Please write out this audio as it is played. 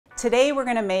Today we're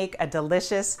gonna make a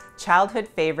delicious childhood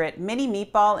favorite mini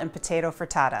meatball and potato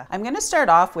frittata. I'm gonna start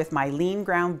off with my lean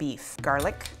ground beef,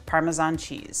 garlic, Parmesan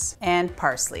cheese, and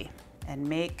parsley, and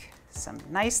make some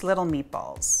nice little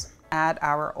meatballs. Add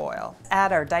our oil,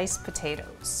 add our diced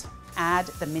potatoes, add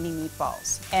the mini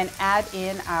meatballs, and add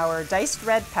in our diced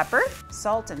red pepper,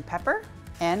 salt and pepper,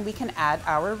 and we can add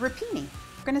our rapini.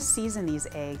 We're gonna season these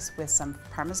eggs with some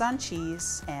Parmesan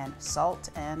cheese and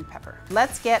salt and pepper.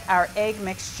 Let's get our egg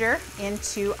mixture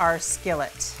into our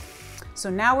skillet. So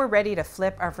now we're ready to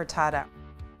flip our frittata.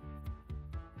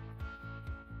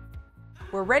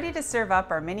 We're ready to serve up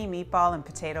our mini meatball and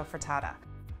potato frittata.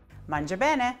 Mangia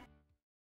bene!